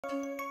Okay,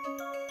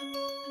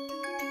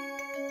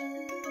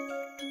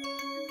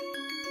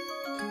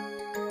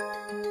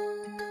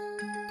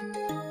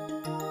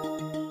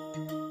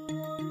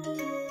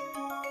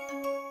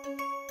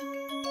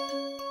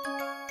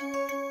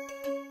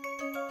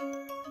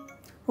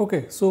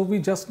 so we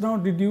just now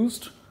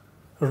deduced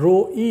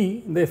rho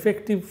E, the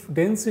effective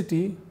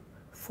density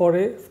for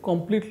a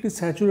completely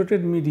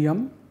saturated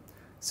medium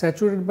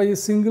saturated by a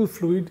single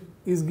fluid,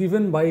 is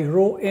given by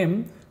rho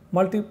m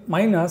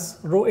minus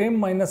rho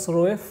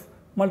f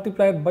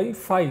multiplied by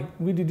phi.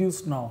 We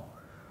deduced now.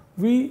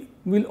 We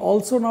will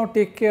also now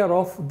take care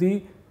of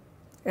the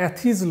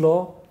Athy's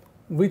law,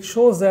 which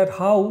shows that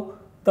how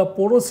the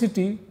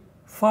porosity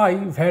phi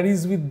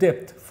varies with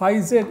depth.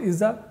 Phi z is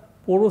the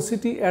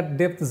porosity at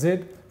depth z,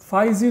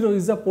 phi 0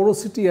 is the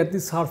porosity at the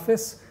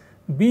surface,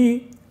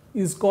 B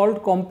is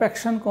called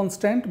compaction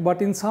constant,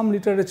 but in some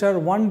literature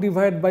 1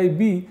 divided by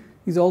B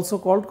is also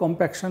called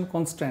compaction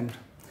constant,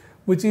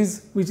 which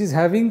is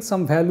having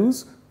some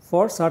values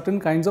for certain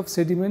kinds of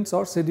sediments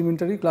or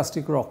sedimentary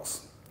clastic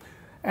rocks,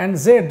 and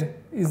Z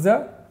is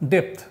the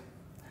depth.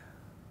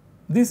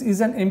 This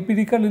is an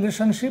empirical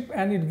relationship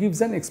and it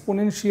gives an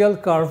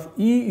exponential curve.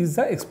 E is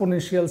the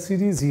exponential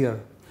series here.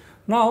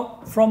 Now,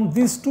 from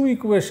these two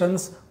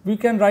equations, we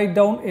can write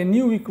down a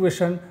new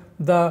equation,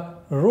 the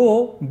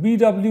rho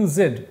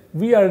BWZ.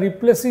 We are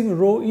replacing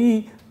rho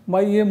E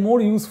by a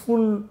more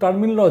useful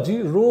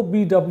terminology. Rho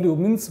BW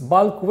means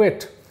bulk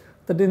weight.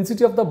 The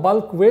density of the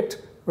bulk weight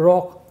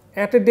rock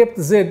at a depth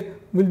Z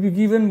will be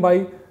given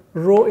by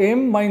rho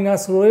m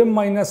minus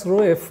rho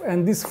f,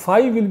 and this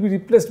phi will be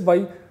replaced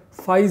by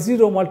phi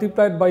 0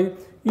 multiplied by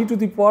e to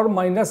the power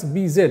minus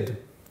bz.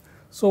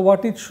 So,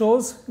 what it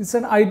shows is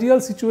an ideal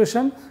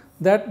situation,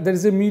 that there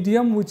is a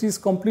medium which is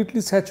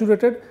completely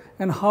saturated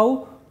and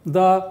how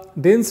the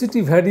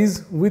density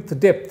varies with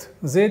depth.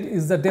 Z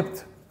is the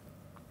depth.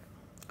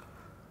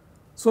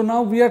 So,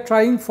 now we are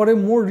trying for a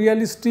more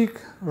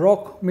realistic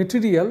rock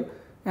material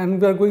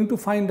and we are going to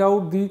find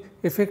out the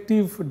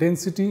effective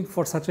density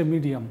for such a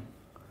medium.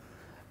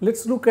 Let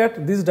us look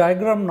at this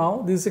diagram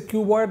now. This is a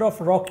cuboid of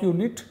rock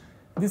unit.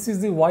 This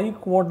is the y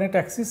coordinate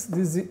axis, this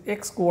is the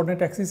x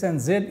coordinate axis, and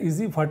z is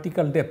the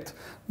vertical depth.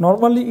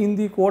 Normally in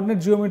the coordinate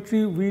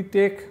geometry we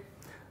take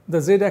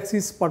the z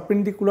axis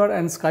perpendicular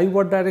and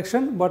skyward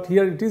direction, but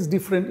here it is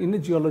different in a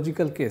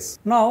geological case.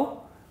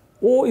 Now,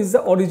 O is the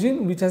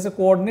origin which has a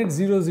coordinate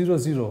 0, 0,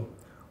 0.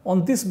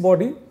 On this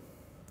body,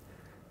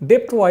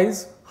 depth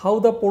wise how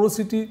the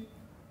porosity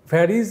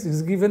varies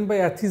is given by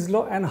Athy's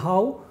law, and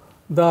how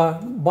the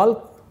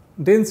bulk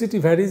density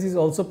varies is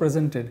also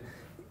presented.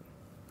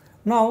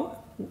 Now,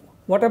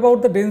 what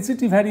about the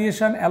density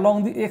variation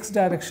along the x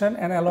direction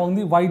and along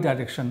the y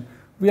direction?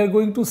 We are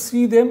going to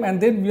see them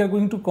and then we are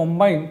going to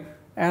combine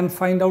and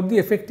find out the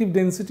effective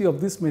density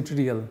of this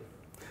material.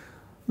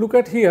 Look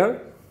at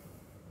here,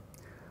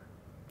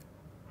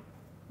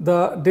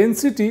 the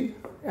density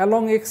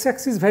along x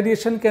axis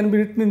variation can be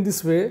written in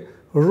this way: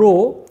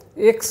 rho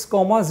x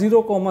comma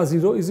 0 comma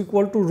 0 is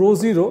equal to rho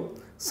 0,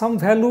 some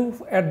value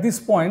at this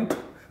point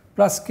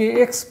plus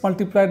kx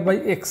multiplied by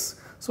x.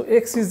 So,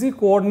 x is the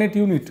coordinate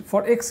unit.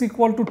 For x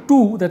equal to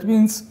 2, that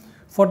means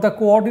for the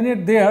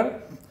coordinate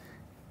there,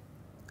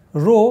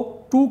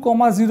 rho 2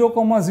 comma 0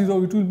 comma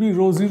 0, it will be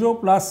rho 0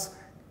 plus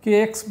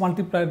kx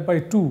multiplied by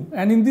 2.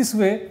 And in this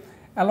way,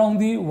 along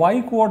the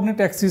y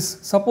coordinate axis,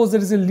 suppose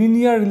there is a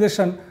linear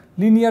relation,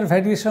 linear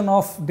variation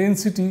of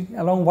density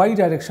along y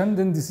direction,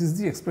 then this is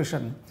the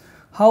expression.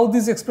 How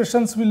these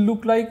expressions will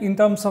look like in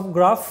terms of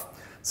graph?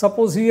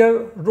 Suppose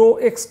here rho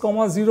x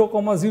comma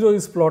 0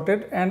 is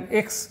plotted and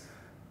x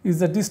is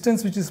the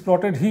distance which is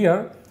plotted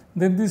here,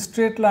 then this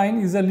straight line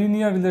is a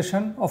linear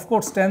relation. Of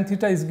course, tan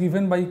theta is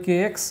given by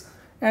kx,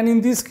 and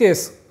in this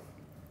case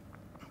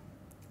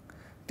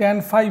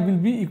tan phi will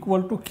be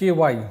equal to ky.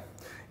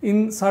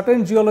 In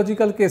certain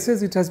geological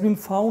cases, it has been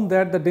found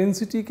that the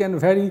density can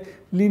vary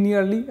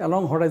linearly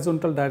along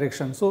horizontal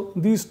direction. So,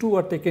 these two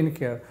are taken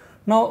care.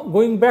 Now,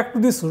 going back to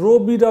this rho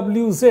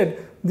BWZ,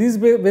 this is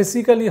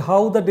basically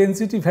how the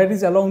density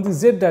varies along the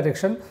z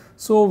direction.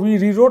 So, we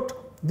rewrote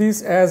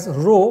this as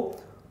rho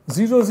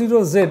 0,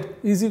 0 z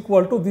is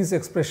equal to this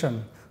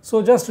expression.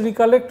 So, just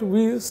recollect,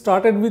 we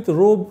started with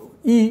rho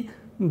E,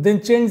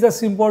 then changed the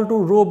symbol to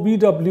rho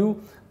BW,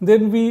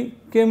 then we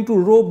came to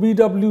rho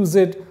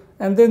BWZ,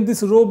 and then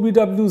this rho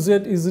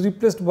BWZ is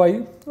replaced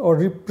by or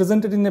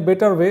represented in a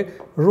better way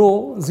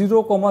rho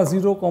 0 comma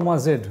 0 comma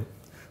z.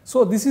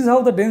 So, this is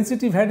how the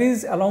density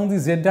varies along the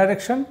z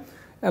direction.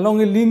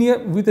 Along a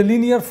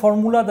linear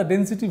formula, the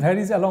density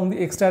varies along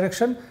the x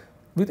direction.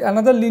 With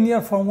another linear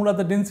formula,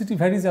 the density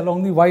varies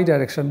along the y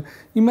direction.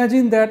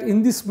 Imagine that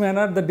in this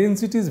manner the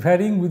density is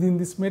varying within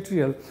this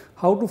material.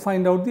 How to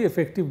find out the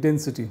effective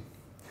density?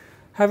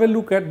 Have a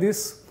look at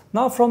this.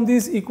 Now, from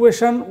this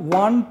equation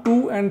 1,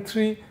 2 and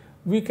 3,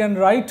 we can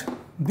write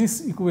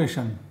this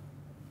equation.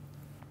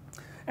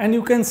 And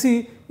you can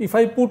see, if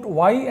I put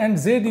y and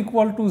z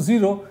equal to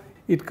 0,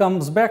 it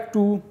comes back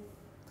to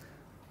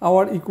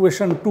our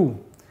equation 2.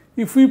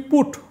 If we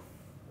put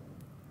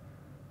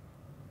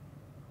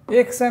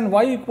x and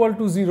y equal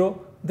to 0,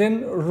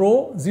 then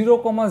rho 0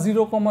 comma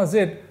 0 comma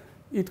z,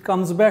 it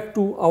comes back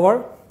to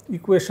our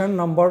equation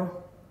number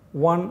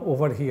 1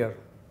 over here.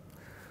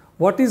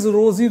 What is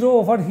rho 0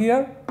 over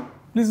here?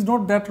 Please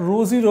note that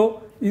rho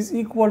 0 is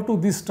equal to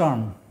this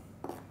term.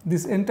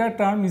 This entire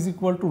term is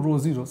equal to rho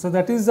 0. So,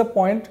 that is the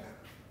point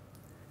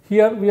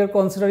here we are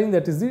considering,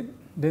 that is the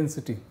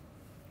density.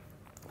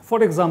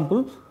 For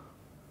example,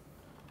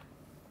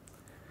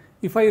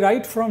 if I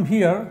write from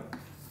here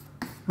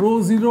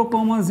rho 0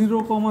 comma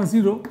 0 comma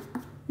 0,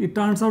 it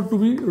turns out to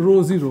be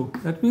rho 0.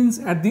 That means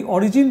at the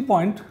origin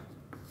point,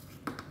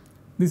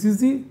 this is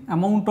the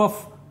amount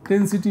of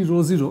density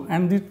rho 0,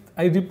 and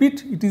I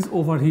repeat, it is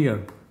over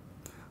here.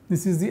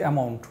 This is the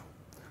amount.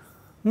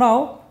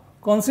 Now,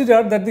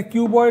 consider that the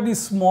cuboid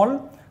is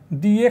small,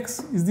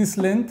 dx is this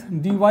length,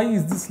 dy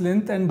is this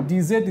length, and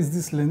dz is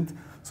this length.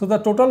 So, the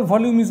total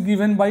volume is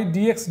given by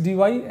dx,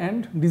 dy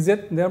and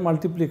dz, their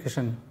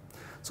multiplication.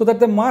 So, that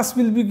the mass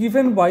will be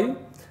given by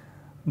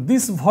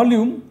this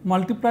volume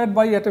multiplied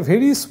by, at a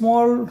very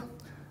small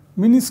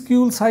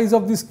minuscule size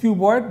of this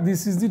cuboid,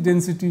 this is the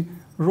density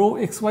rho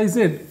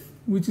xyz,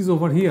 which is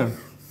over here.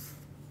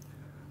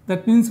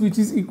 That means which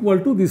is equal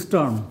to this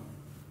term.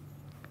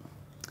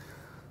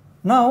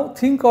 Now,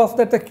 think of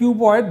that the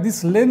cuboid,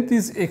 this length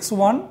is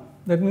x1,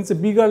 that means a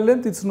bigger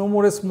length, it is no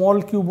more a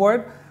small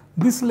cuboid.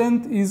 This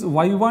length is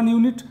y1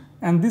 unit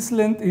and this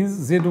length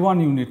is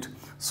z1 unit.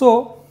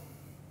 So,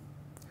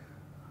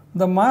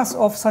 the mass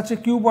of such a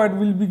cuboid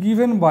will be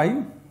given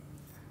by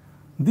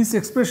this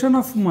expression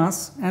of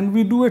mass, and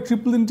we do a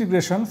triple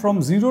integration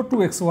from 0 to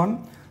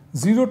x1,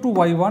 0 to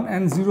y1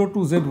 and 0 to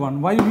z1.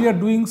 Why we are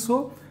doing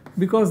so?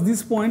 Because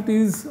this point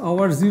is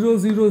our 0,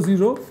 0,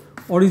 0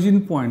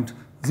 origin point.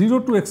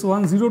 0 to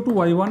x1, 0 to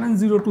y1 and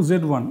 0 to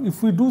z1.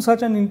 If we do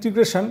such an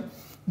integration,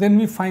 then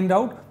we find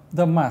out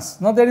the mass.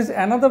 Now, there is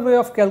another way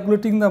of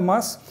calculating the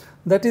mass,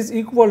 that is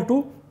equal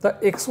to the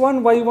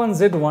x1,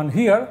 y1, z1.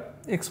 Here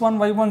x1,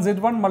 y1,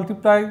 z1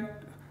 multiplied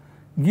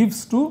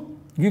gives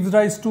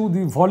rise to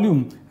the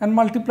volume and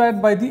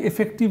multiplied by the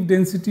effective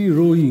density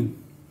rho e.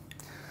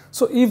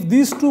 So, if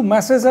these two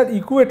masses are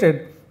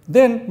equated,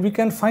 then we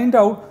can find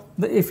out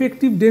the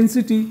effective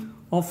density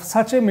of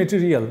such a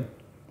material,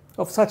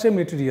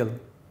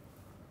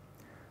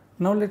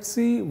 Now, let us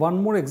see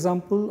one more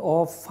example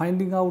of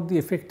finding out the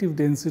effective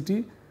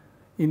density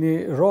in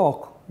a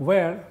rock,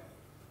 where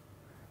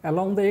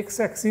along the x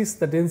axis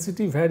the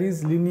density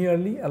varies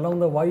linearly, along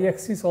the y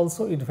axis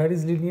also it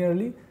varies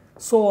linearly,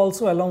 so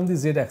also along the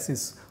z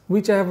axis,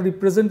 which I have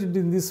represented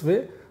in this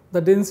way. The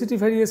density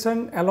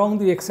variation along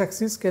the x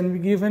axis can be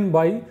given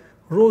by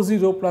rho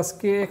 0 plus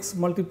kx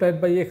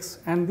multiplied by x,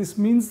 and this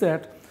means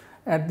that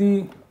at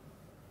the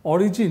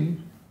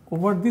origin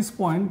over this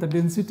point the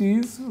density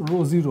is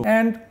rho 0,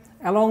 and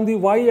along the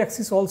y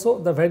axis also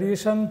the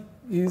variation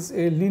is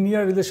a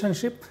linear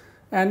relationship,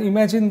 and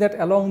imagine that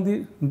along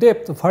the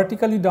depth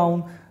vertically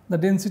down the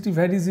density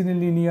varies in a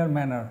linear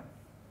manner.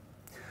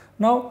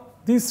 Now,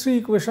 these three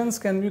equations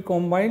can be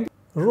combined.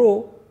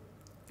 Rho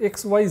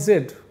x y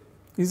z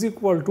is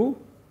equal to,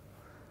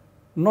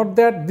 not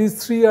that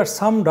these three are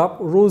summed up,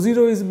 rho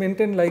 0 is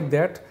maintained like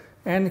that,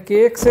 and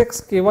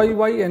kxx,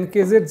 kyy and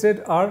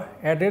kzz are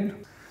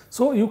added.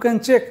 So, you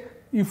can check,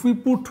 if we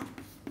put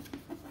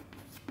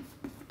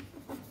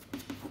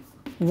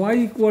y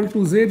equal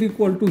to z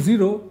equal to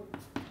 0,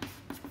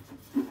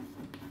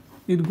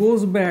 it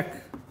goes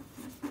back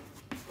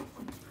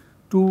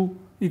to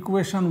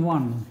equation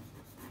 1.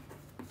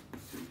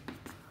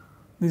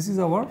 This is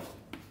our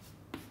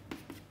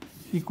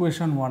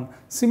equation 1.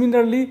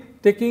 Similarly,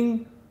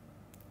 taking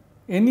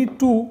any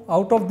two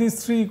out of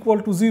these three equal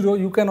to 0,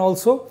 you can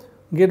also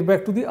get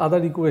back to the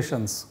other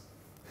equations.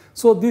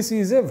 So, this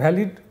is a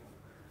valid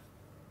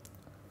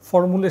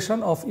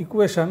formulation of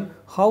equation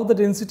how the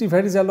density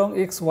varies along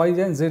x, y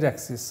and z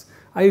axis.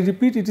 I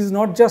repeat, it is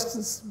not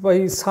just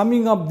by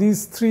summing up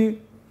these three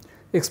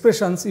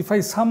expressions. If I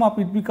sum up,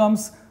 it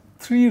becomes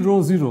 3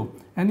 rho 0,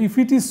 and if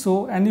it is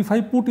so, and if I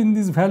put in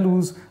these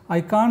values,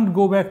 I can't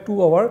go back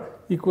to our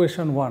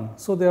equation 1.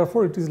 So,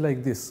 therefore, it is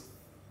like this.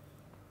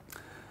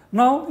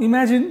 Now,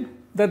 imagine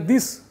that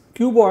this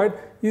cuboid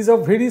is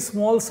of very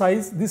small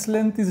size. This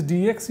length is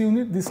dx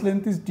unit, this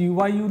length is dy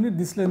unit,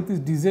 this length is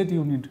dz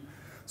unit.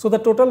 So, the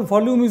total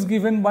volume is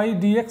given by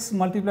dx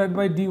multiplied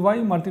by dy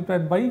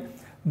multiplied by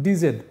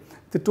dz.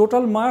 The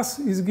total mass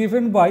is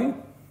given by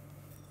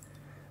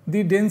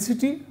the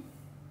density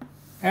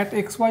at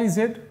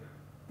xyz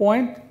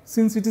point.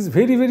 Since it is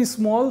very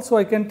small, so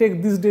I can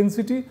take this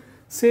density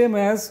same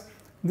as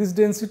this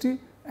density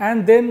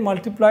and then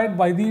multiplied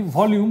by the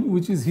volume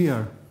which is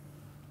here.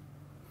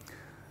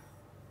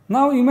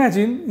 Now,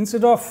 imagine,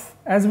 instead of,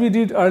 as we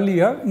did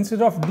earlier,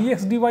 instead of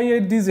dx, dy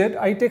and dz,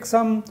 I take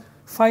some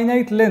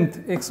finite length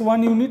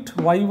x1 unit,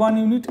 y1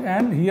 unit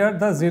and here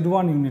the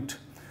z1 unit.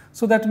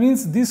 So, that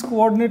means this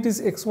coordinate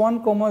is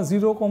x1 comma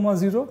 0 comma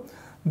 0,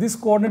 this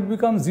coordinate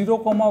becomes 0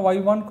 comma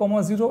y1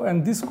 comma 0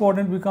 and this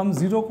coordinate becomes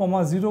 0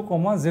 comma 0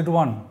 comma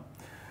z1.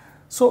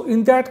 So,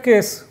 in that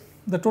case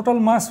the total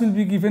mass will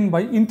be given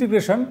by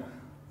integration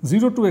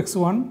 0 to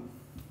x1,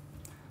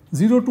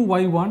 0 to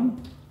y1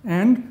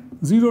 and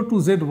 0 to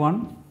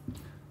z1,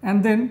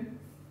 and then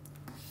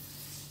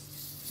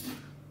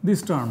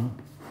this term.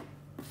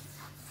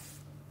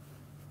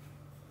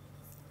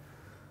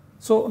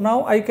 So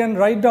now I can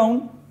write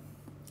down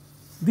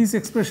this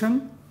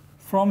expression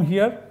from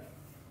here,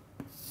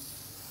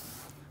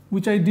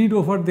 which I did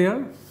over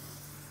there,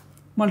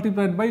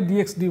 multiplied by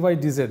dx dy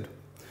dz.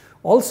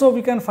 Also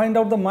we can find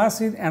out the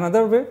mass in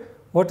another way.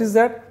 What is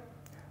that?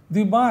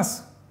 The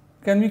mass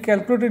can be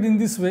calculated in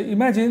this way.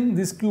 Imagine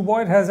this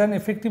cuboid has an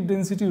effective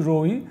density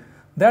rho e,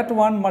 that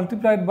one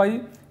multiplied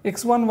by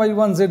x1,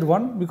 y1,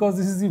 z1, because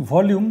this is the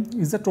volume,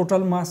 is the total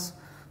mass.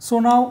 So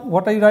now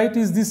what I write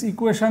is this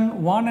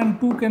equation 1 and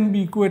 2 can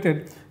be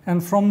equated,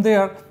 and from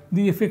there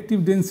the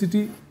effective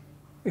density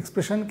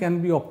expression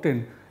can be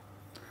obtained.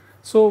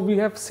 So we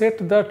have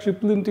set the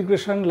triple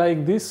integration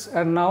like this,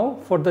 and now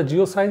for the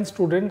geoscience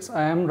students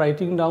I am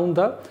writing down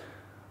the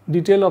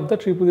detail of the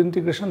triple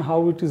integration,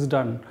 how it is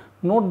done.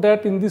 Note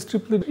that in this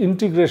triple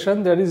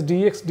integration there is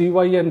dx, dy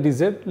and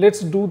dz. Let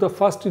us do the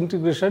first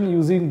integration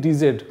using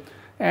dz,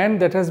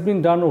 and that has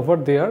been done over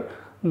there.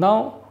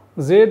 Now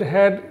z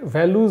had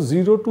values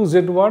 0 to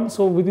z1,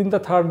 so within the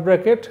third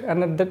bracket,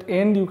 and at that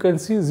end you can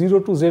see 0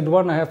 to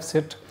z1 I have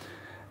set.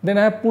 Then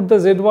I have put the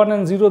z1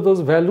 and 0 those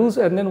values,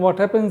 and then what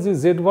happens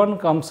is z1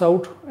 comes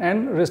out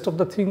and rest of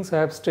the things I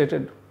have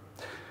stated.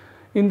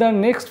 In the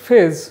next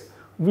phase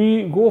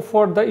we go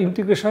for the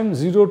integration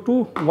 0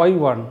 to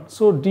y1.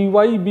 So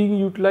dy being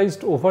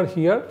utilized over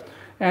here,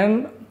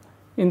 and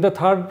in the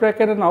third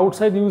bracket and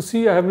outside you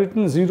see I have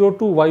written 0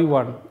 to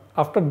y1.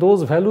 After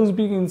those values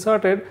being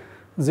inserted,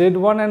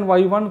 z1 and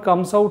y1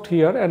 comes out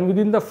here, and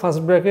within the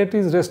first bracket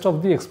is rest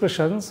of the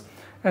expressions,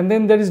 and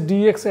then there is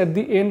dx at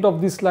the end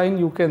of this line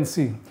you can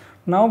see.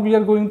 Now we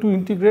are going to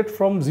integrate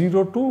from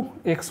 0 to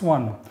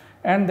x1,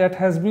 and that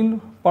has been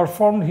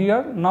performed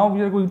here. Now we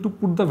are going to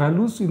put the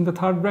values in the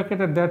third bracket.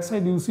 At that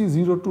side you see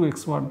 0 to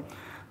x1,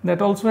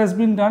 that also has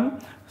been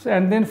done. So,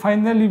 and then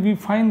finally we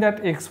find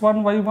that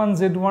x1, y1,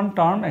 z1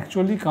 term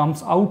actually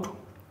comes out,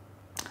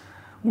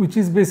 which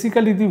is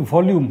basically the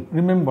volume,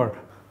 remember.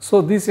 So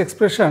this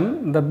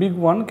expression, the big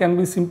one, can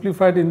be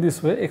simplified in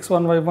this way: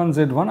 x1, y1,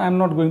 z1. I am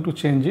not going to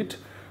change it.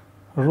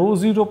 Rho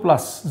 0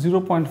 plus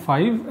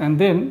 0.5, and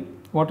then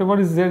whatever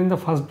is there in the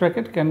first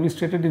bracket can be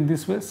stated in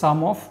this way: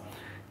 sum of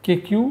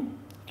kq,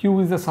 q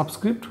is the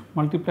subscript,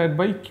 multiplied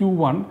by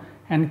q1,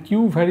 and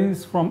q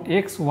varies from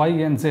x, y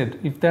and z.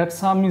 If that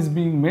sum is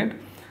being made,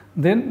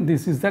 then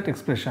this is that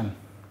expression.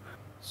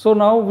 So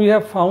now we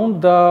have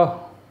found the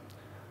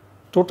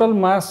total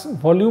mass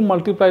volume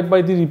multiplied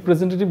by the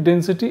representative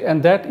density,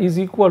 and that is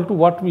equal to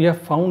what we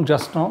have found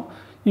just now.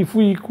 If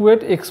we equate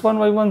x1,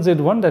 y1,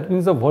 z1, that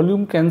means the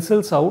volume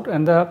cancels out,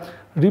 and the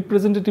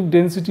representative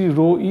density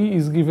rho e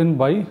is given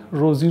by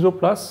rho 0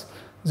 plus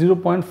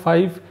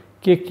 0.5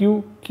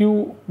 kq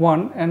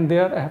q1, and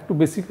there I have to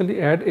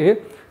basically add a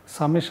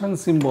summation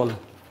symbol.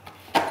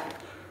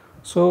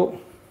 So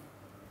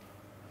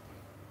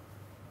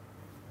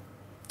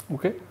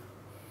okay,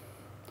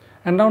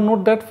 and now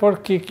note that for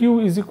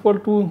kq is equal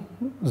to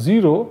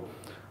 0,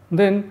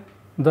 then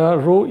the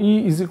rho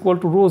e is equal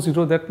to rho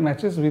 0. That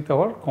matches with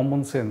our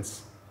common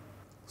sense.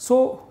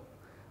 So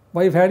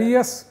by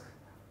various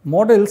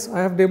models I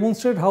have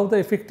demonstrated how the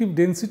effective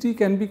density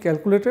can be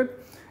calculated,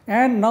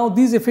 and now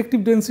this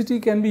effective density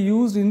can be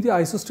used in the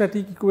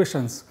isostatic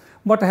equations.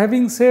 But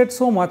having said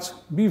so much,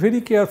 be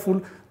very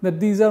careful that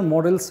these are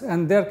models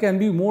and there can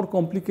be more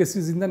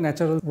complications in the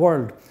natural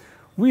world.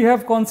 We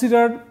have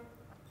considered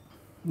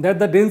that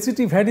the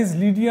density varies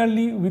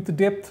linearly with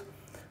depth,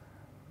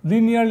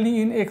 linearly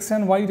in x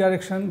and y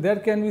direction. There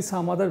can be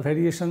some other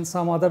variations,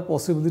 some other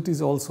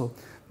possibilities also.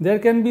 There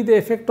can be the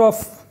effect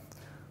of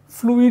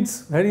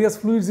fluids, various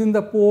fluids in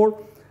the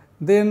pore,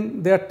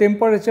 then their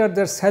temperature,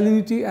 their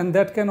salinity, and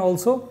that can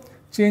also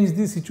change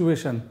the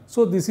situation.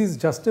 So this is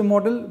just a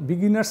model,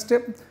 beginner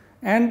step,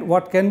 and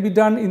what can be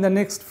done in the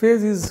next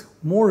phase is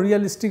more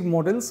realistic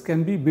models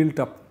can be built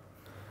up.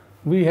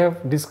 We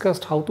have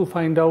discussed how to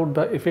find out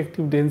the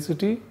effective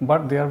density,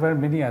 but there were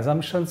many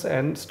assumptions,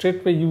 and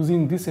straightway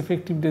using this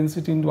effective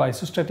density into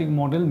isostatic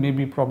model may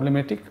be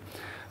problematic.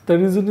 The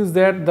reason is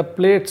that the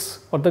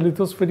plates or the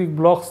lithospheric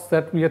blocks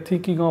that we are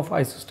thinking of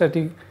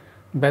isostatic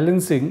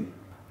balancing,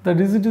 the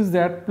reason is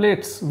that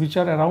plates which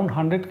are around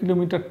 100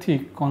 km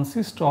thick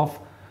consist of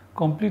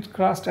complete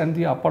crust and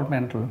the upper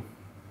mantle.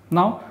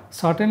 Now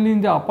certainly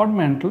in the upper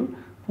mantle,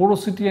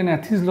 porosity and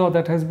Athy's law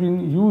that has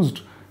been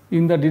used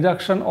in the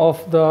deduction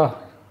of the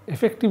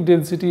effective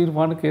density in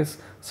one case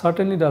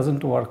certainly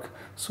doesn't work.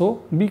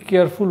 So be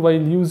careful while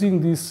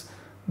using this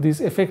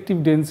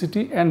effective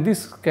density, and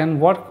this can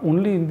work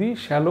only in the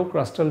shallow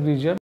crustal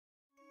region.